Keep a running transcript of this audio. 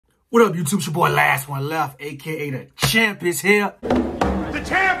What up, YouTube? It's your boy Last One Left, aka the champ is here. The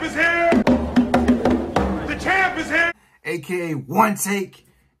champ is here. The champ is here. Aka One Take,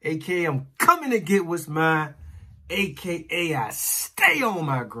 aka I'm coming to get what's mine, aka I stay on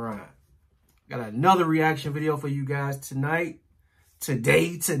my grind. Got another reaction video for you guys tonight.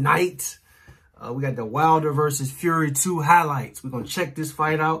 Tonight. We got the Wilder versus Fury 2 highlights. We're going to check this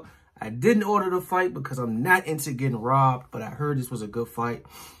fight out. I didn't order the fight because I'm not into getting robbed, but I heard this was a good fight.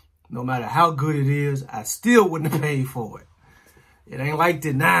 No matter how good it is, I still wouldn't have paid for it. It ain't like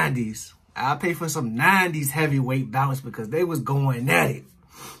the 90s. I paid for some 90s heavyweight bouts because they was going at it.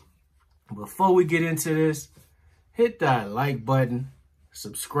 Before we get into this, hit that like button.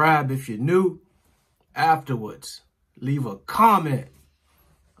 Subscribe if you're new. Afterwards, leave a comment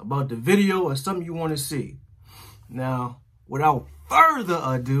about the video or something you want to see. Now, without further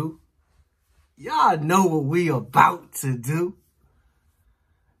ado, y'all know what we about to do.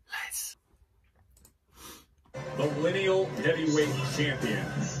 Let's. The lineal heavyweight champion,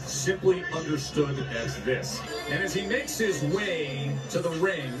 simply understood as this. And as he makes his way to the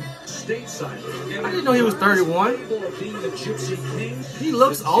ring, stateside. I didn't know he was 31. Being the Gypsy King, he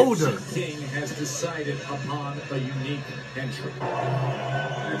looks older. Gypsy King has decided upon a unique entry.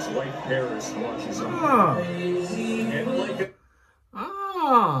 His wife Paris watches him. And like a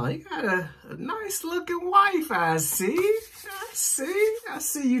he got a nice looking wife, I see. I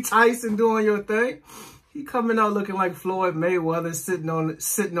see you, Tyson, doing your thing. He coming out looking like Floyd Mayweather sitting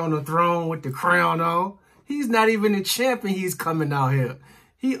on the throne with the crown on. He's not even the champion. He's coming out here.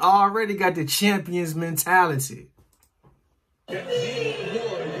 He already got the champion's mentality. He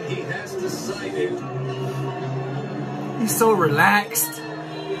has decided. He's so relaxed.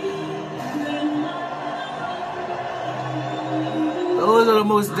 Those are the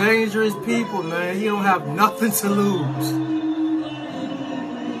most dangerous people, man. He don't have nothing to lose.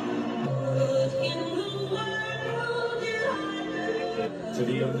 To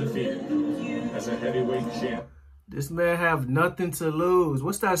the undefeated as a heavyweight champ. This man have nothing to lose.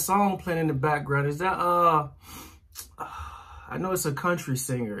 What's that song playing in the background? Is that I know it's a country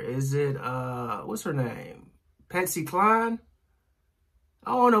singer. Is it what's her name? Patsy Cline?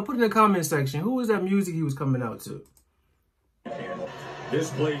 I don't know. Put it in the comment section. Who was that music he was coming out to? This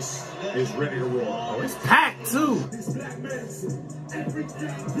place is ready to roll. Oh, it's packed too.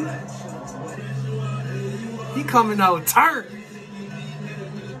 He coming out turned.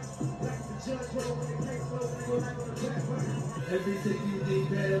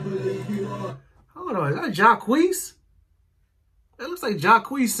 Hold on, is that Jacquees? That looks like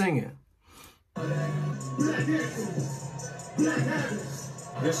Jacquees singing.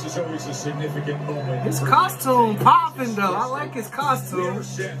 This is always a significant moment. His costume popping though. I like his costume. In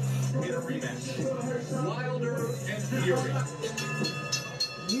a rematch, Wilder and Fury.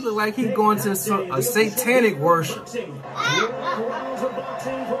 He look like he's going to a satanic worship.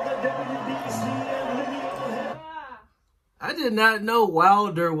 I did not know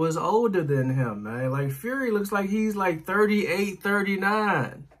Wilder was older than him, man. Like, Fury looks like he's like 38,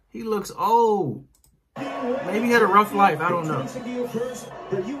 39. He looks old. Maybe he had a rough life. I don't know. And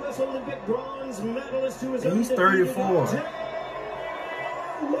he's 34.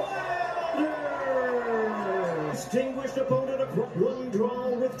 Distinguished opponent of one draw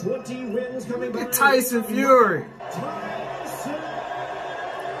with 20 wins coming back. Tyson Fury.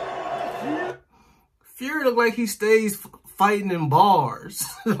 Fury look like he stays fighting in bars.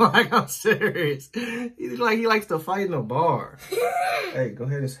 Like, I'm serious. He look like he likes to fight in a bar. Hey, go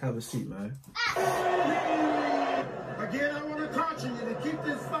ahead and have a seat, man. Again, I want to caution you to keep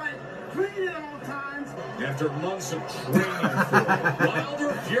this fight clean at all times. After months of training for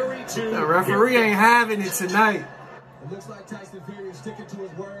Wilder Fury 2. The referee ain't having it tonight. It looks like Tyson Fury is sticking to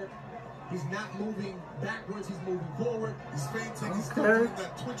his word. He's not moving backwards, he's moving forward. He's fainting, he's still doing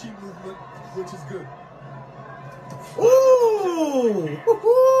that twitching movement, which is good. Ooh!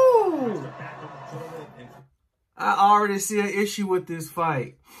 Woo-hoo! I already see an issue with this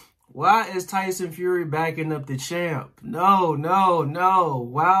fight. Why is Tyson Fury backing up the champ? No.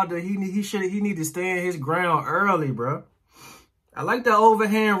 Wilder, he need to stand his ground early, bro. I like that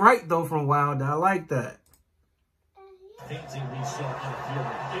overhand right though from Wilder. I like that. Painting we saw on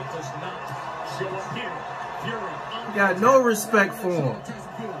Fury. It does not show up here. Fury got no respect for him.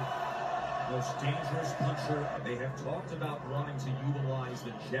 Most dangerous puncher. They have talked about wanting to utilize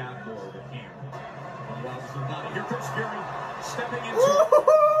the jab more with him. Wilder's the body. Here comes Fury stepping into.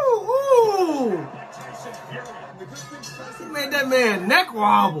 Ooh! Tyson Fury. He made that man neck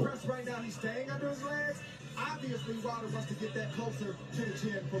wobble. Right now he's staying under his legs. Obviously, Wilder wants to get that closer to the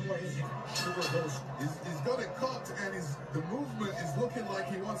chin for more impact. He's got it caught, and the movement is looking like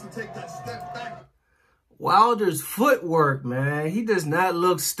he wants to take that step back. Wilder's footwork, man, he does not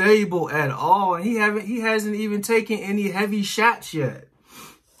look stable at all. And he hasn't even taken any heavy shots yet.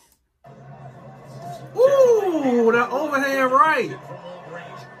 Ooh, that overhand right.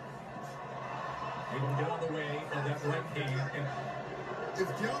 If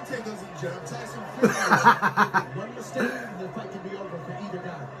Deontay doesn't jab, Tyson Fury, one mistake and the fight can be over for either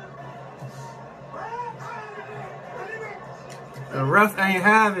guy. The ref ain't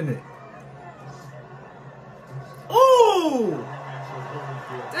having it. Ooh!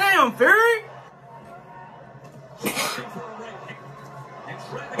 Damn, Fury!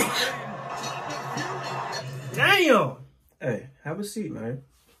 Damn! Hey, have a seat, man.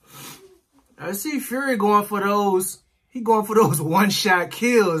 I see Fury going for those. He going for those one-shot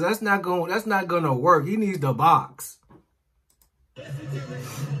kills. That's not gonna work. He needs the box.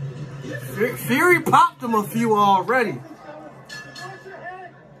 Fury popped him a few already.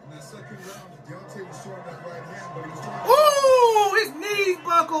 Ooh, his knees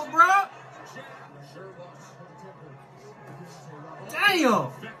buckled, bro.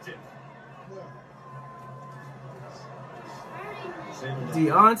 Damn.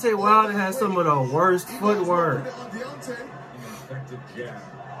 Deontay Wilder has some of the worst footwork.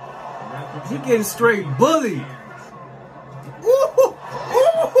 He getting straight bullied. Ooh.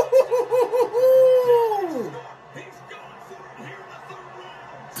 Ooh.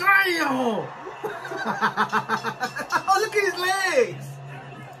 Damn. Oh, look at his legs.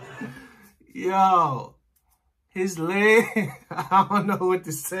 Yo. His leg, I don't know what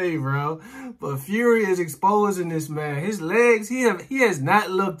to say, bro. But Fury is exposing this man. His legs, he has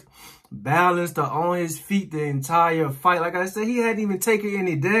not looked balanced or on his feet the entire fight. Like I said, he hadn't even taken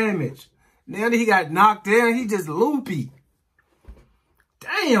any damage. Now that he got knocked down, he just loopy.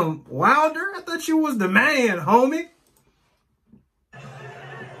 Damn, Wilder, I thought you was the man, homie.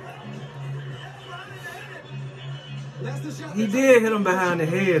 He did hit him behind the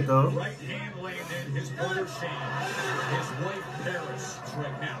head, though. Right hand landed his brother Shane. His wife Paris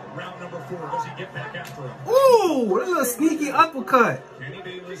right now. Round number 4. Does he get back after him? Ooh, that little sneaky uppercut. Kenny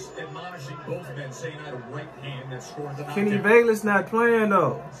Bayless admonishing both men, saying I had a right hand that scored the Kenny Bayless not playing,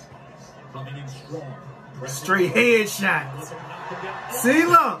 though. Coming in strong. Straight headshots. See,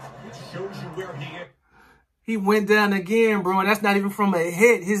 look. Shows you where he is. He went down again, bro, and that's not even from a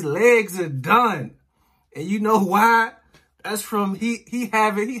hit. His legs are done. And you know why? That's from he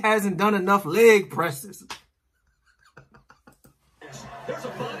hasn't done enough leg presses. There's a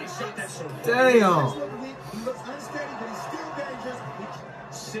body shot that's so damn. He looks unsteady, but he's still dangerous.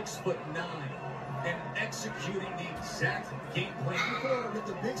 6'9" and executing the exact game plan with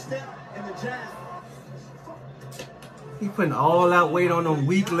the big step and the jab. He putting all that weight on them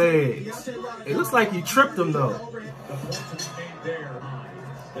weak legs. It looks like he tripped him though.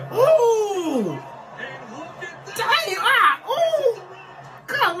 Ooh! Damn! Ah! Ooh!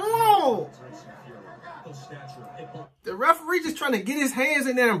 Come on! The referee just trying to get his hands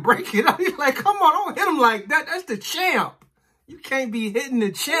in there and break it up. He's like, come on, don't hit him like that. That's the champ. You can't be hitting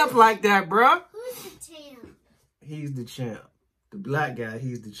the champ like that, bro. Who's the champ? He's the champ. The black guy,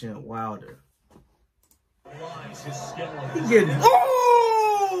 he's the champ. Wilder. He getting...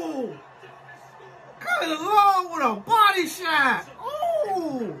 Ooh! Good Lord, with a body shot.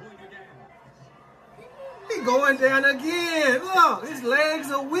 Ooh! He going down again. Look, his legs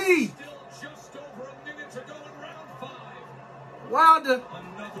are weak. Wilder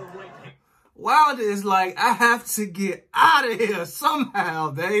is like, I have to get out of here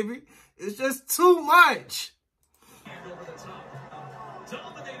somehow, baby. It's just too much.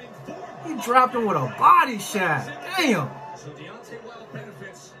 He dropped him with a body shot. Damn. So Deontay Wilder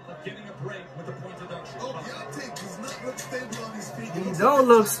benefits of getting a break with the point deduction. Oh, Deontay does not look stable on his feet. He don't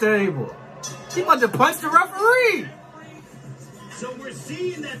look stable. He about to punch the referee. So we're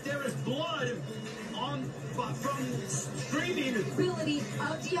seeing that there is blood from streaming. Ability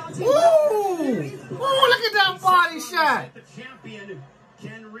of Deontay Ooh! Ooh, look at that body shot. The champion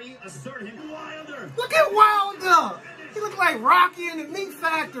can reassert him. Wilder. Look at Wilder. He look like Rocky in the Meat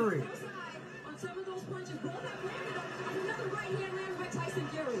Factory. On some of those punches, both have landed. Another right hand landed by Tyson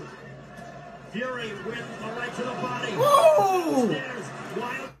Fury. Fury with a right to the body. Ooh!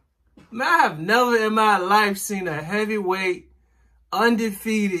 Wilder. Man, I have never in my life seen a heavyweight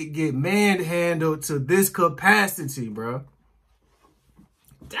undefeated get manhandled to this capacity, bro.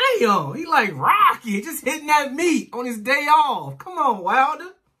 Damn, he like Rocky, just hitting that meat on his day off. Come on,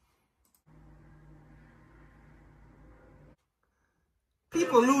 Wilder.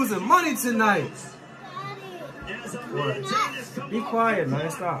 People losing money tonight. What? Be quiet, man.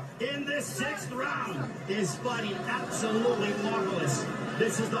 Stop. In this 6th round is fighting absolutely marvelous.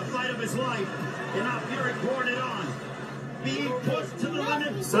 This is the fight of his life. And now Fury poured it on. Being pushed to the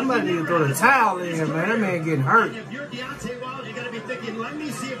limit. Somebody need to throw the towel in here, man. That man getting hurt. And if you're Deontay Wilder, you got to be thinking, let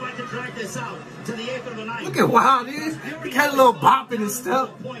me see if I can drag this out to the 8th of the 9th. Look at Wilder. He got a little bop in his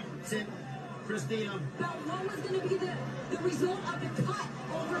stuff. Christina. What was going to be the result of the cut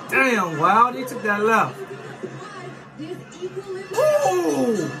over Damn, Wilder. He took that left.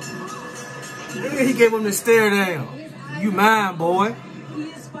 Ooh! Yeah, he gave him the stare down. You mine, boy. He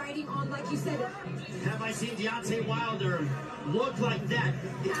is fighting on, like you said. Have I seen Deontay Wilder look like that?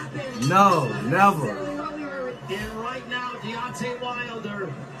 No, never. And right now, Deontay Wilder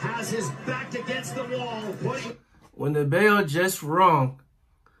has his back against the wall. When the bell just rung,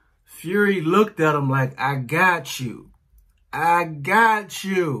 Fury looked at him like, I got you. I got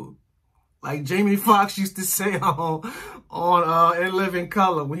you. Like Jamie Foxx used to say on In Living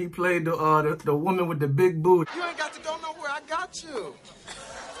Color when he played the woman with the big booty. You ain't got to go nowhere. I got you.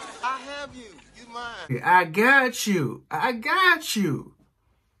 I have you. You mine. I got you. I got you.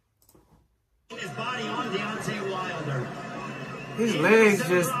 His body on Deontay Wilder. His legs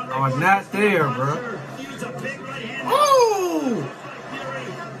just are not there, bro. Ooh!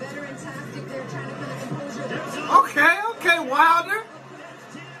 Okay, Wilder.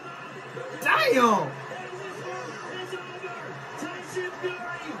 Damn.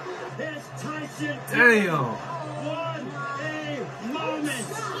 Damn. What a moment.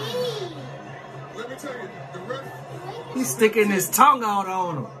 Let me tell you, the ref. He's sticking his tongue out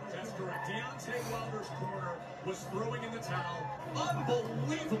on him. That's correct. Deontay Wilder's corner was throwing in the towel.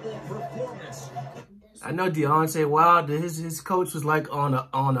 Unbelievable performance. I know Deontay Wilder, his coach was like on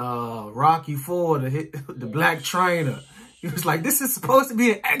Rocky IV, the black trainer. He was like, this is supposed to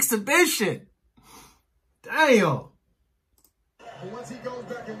be an exhibition. Damn. But once he goes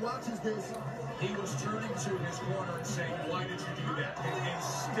back and watches this, He was turning to his corner and saying, why did you do that? And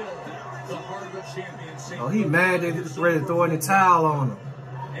still, the heart of the champion saying, Oh, he mad they just ready to throw in the towel on him.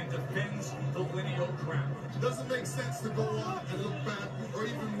 and defends the lineal crown. it doesn't make sense to go on and look bad, or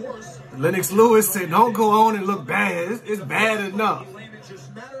even worse. Lennox Lewis said, don't go on and look bad. It's bad enough. He landed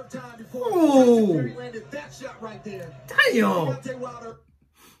just a matter of time before Ooh. he landed that shot right there. Damn. Deontay Wilder.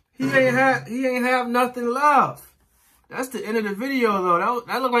 He ain't have nothing left. That's the end of the video, though.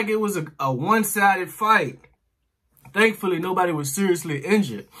 That looked like it was a one-sided fight. Thankfully, nobody was seriously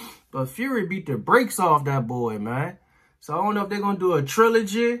injured. But Fury beat the brakes off that boy, man. So I don't know if they're going to do a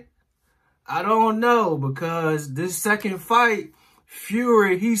trilogy. I don't know, because this second fight,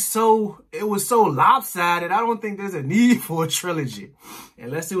 Fury, it was so lopsided. I don't think there's a need for a trilogy.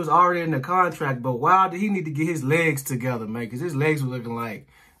 Unless it was already in the contract. But Wilder, he need to get his legs together, man. Because his legs were looking like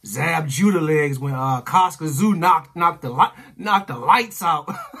Zab Judah legs when Koska Zoo knocked the lights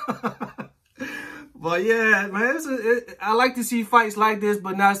out. But yeah, man, I like to see fights like this,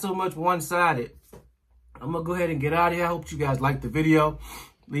 but not so much one-sided. I'm going to go ahead and get out of here. I hope you guys liked the video.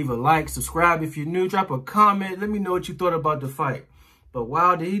 Leave a like, subscribe if you're new, drop a comment. Let me know what you thought about the fight. But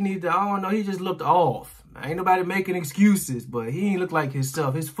Wilder, I don't know, he just looked off. Ain't nobody making excuses, but he ain't look like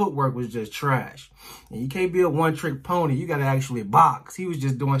himself. His footwork was just trash. And you can't be a one-trick pony. You got to actually box. He was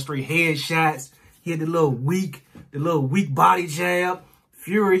just doing straight headshots. He had the little weak body jab.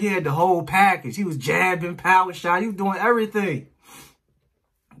 Fury, he had the whole package. He was jabbing, power shot. He was doing everything.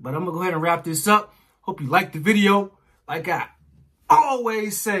 But I'm going to go ahead and wrap this up. Hope you liked the video. Like I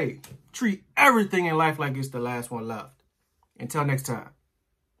always say, treat everything in life like it's the last one left. Until next time,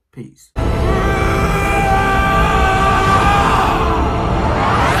 peace.